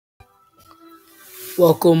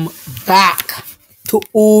Welcome back to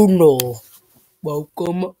Uno.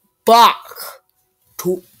 Welcome back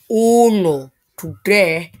to Uno.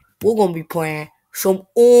 Today, we're going to be playing some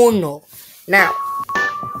Uno. Now,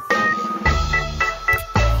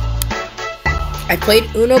 I played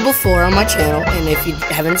Uno before on my channel, and if you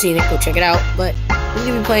haven't seen it, go check it out. But we're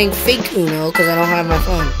going to be playing fake Uno because I don't have my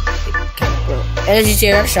phone. And as you see,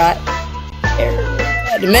 I got a shot.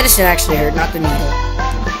 The medicine actually hurt, not the needle.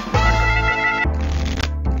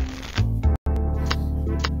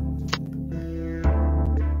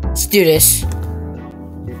 Let's do this.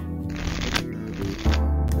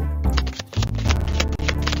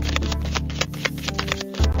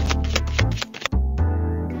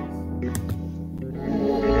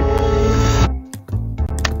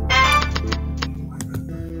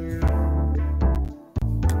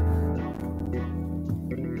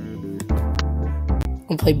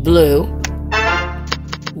 I'm gonna play blue.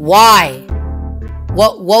 Why?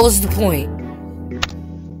 What was the point?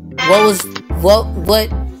 What was the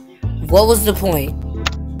point? What was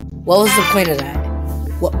the point of that?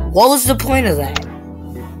 What was the point of that?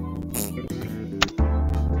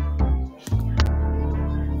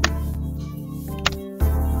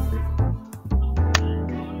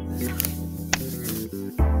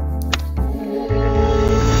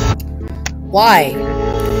 Why?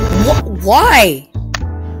 Why?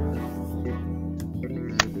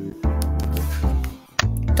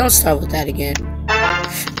 Don't start with that again.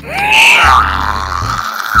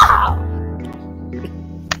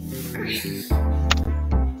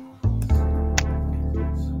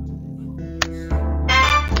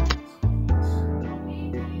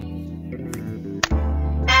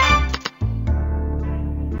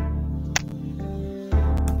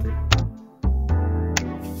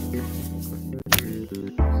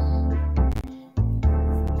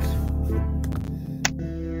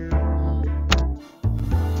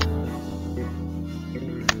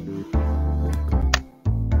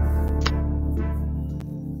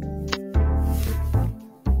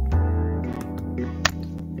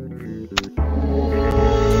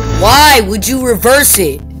 Why would you reverse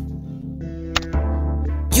it?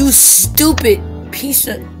 You stupid piece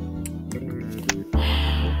of...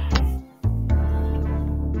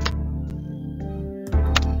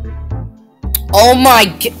 Oh my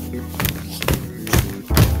god.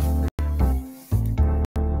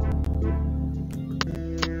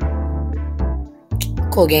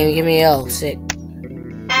 Cool game, give me a L, sick.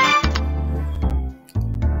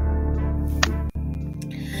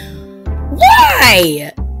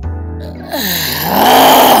 Why?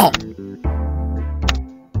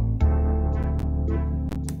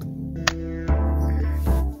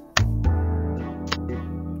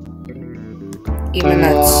 Eat my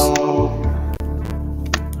nuts.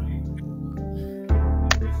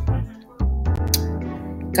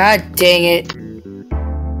 God dang it.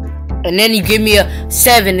 And then you give me a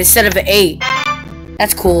 7 instead of an 8.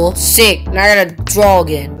 That's cool. Sick. Now I gotta draw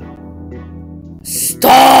again.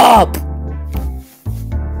 Stop!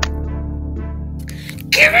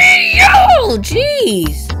 Give me a yellow!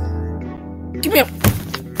 Jeez! Give me a...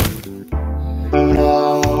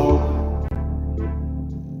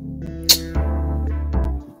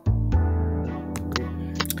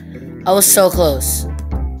 I was so close.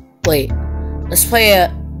 Wait. Let's play a...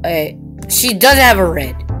 She doesn't have a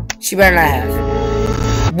red. She better not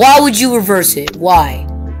have. Why would you reverse it? Why?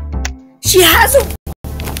 She has a...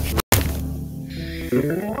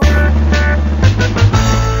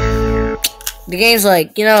 The game's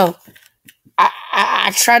like, you know,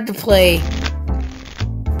 I tried to play...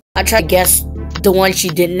 I tried to guess the one she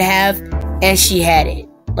didn't have, and she had it.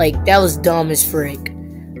 Like, that was dumb as frick.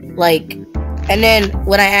 Like, and then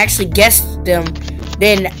when I actually guessed them,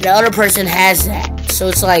 then the other person has that. So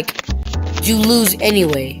it's like, you lose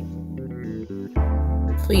anyway.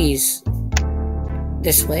 Please.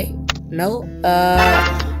 This way? No?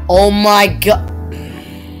 Oh my god.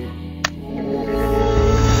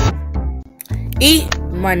 Eat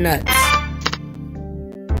my nuts.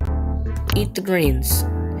 Eat the greens.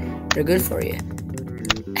 They're good for you.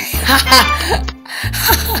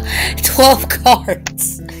 12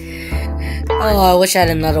 cards. Oh, I wish I had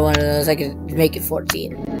another one of those. I could make it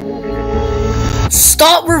 14.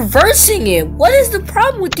 Stop reversing it. What is the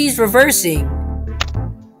problem with these reversing?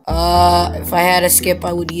 If I had a skip,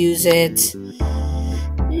 I would use it. No!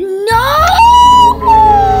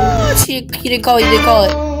 You didn't call it. You didn't call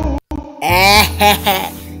it.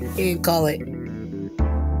 You didn't call it.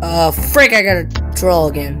 Frick, I gotta draw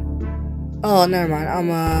again. Oh, never mind. I'm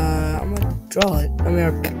gonna draw it. I'm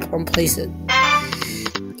gonna place it.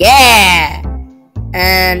 Yeah!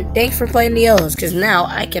 And thanks for playing the yellows, because now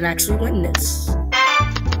I can actually win this.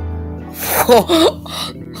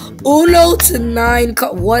 Uno to 9,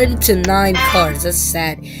 1 to 9 cards. That's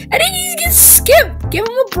sad. And then he gets skipped. Give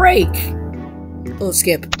him a break. Oh,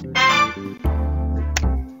 skip.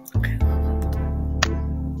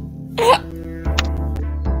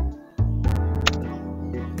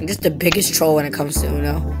 I'm just the biggest troll when it comes to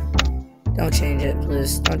Uno. Don't change it,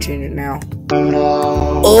 please. Don't change it now.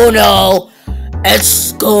 Uno.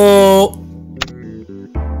 Esco.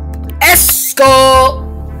 Esco.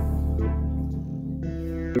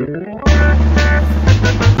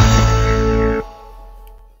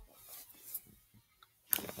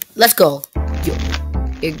 Let's go. Yo.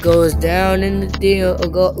 It goes down in the deal. I'll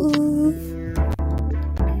go. Ooh.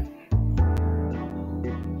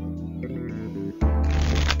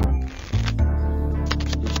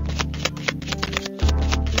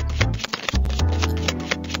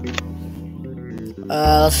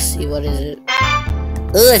 Let's see, what is it?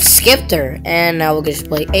 Oh, it skipped her. And now we'll just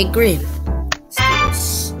play 8 green. Let's do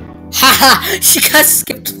this. Haha! She got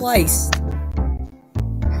skipped twice.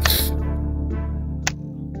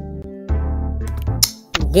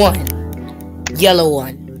 One. Yellow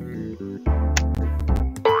one.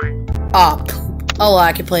 Oh, poop. Oh,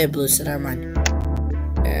 I can play a blue, so never mind.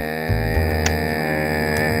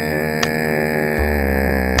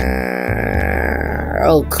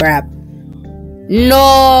 Oh, crap. No!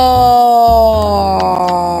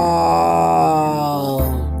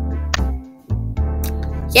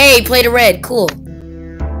 Yay, played a red. Cool.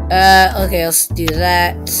 Okay, let's do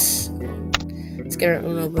that. Let's get our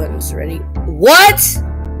Uno buttons ready. What?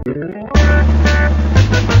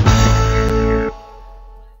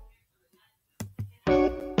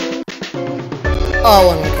 Oh,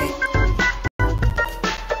 one more.